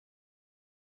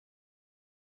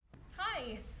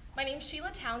Hi, my name's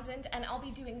Sheila Townsend, and I'll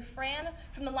be doing Fran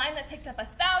from the line that picked up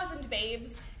 1,000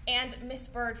 babes and Miss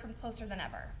Bird from Closer Than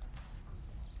Ever.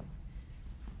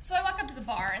 So I walk up to the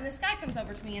bar, and this guy comes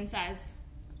over to me and says,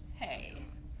 hey.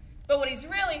 But what he's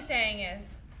really saying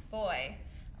is, boy,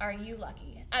 are you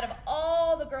lucky. Out of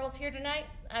all the girls here tonight,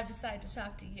 I've decided to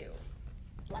talk to you.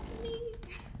 Lucky me.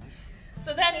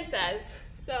 So then he says,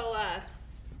 so,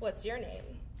 what's your name?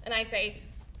 And I say,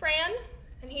 Fran.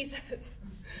 And he says,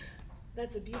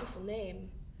 that's a beautiful name.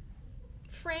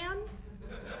 Fran?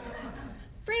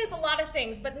 Fran is a lot of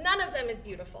things, but none of them is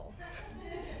beautiful.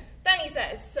 Then he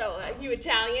says, so, you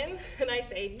Italian? And I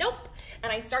say, nope.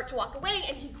 And I start to walk away,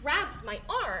 and he grabs my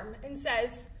arm and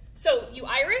says, so, you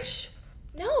Irish?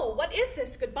 No, what is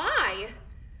this? Goodbye.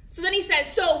 So then he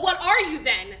says, so, what are you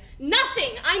then?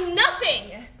 Nothing. I'm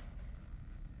nothing.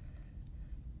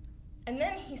 And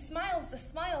then he smiles the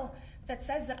smile that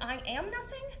says that I am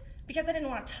nothing because I didn't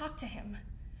want to talk to him.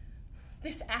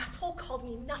 This asshole called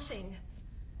me nothing.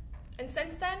 And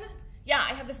since then, yeah,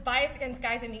 I have this bias against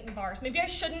guys I meet in bars. Maybe I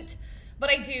shouldn't, but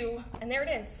I do, and there it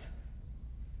is.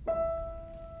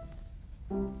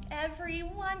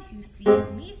 Everyone who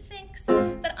sees me thinks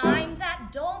that I'm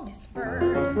that dull Miss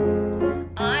Bird.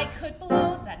 I could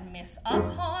blow that myth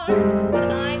apart,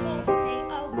 but I won't say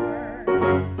a word.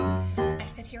 I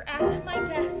sit here at my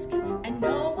desk, and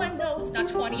no one knows. Not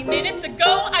 20 minutes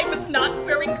ago, I was not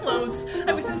wearing clothes.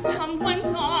 I was in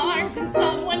someone's arms, and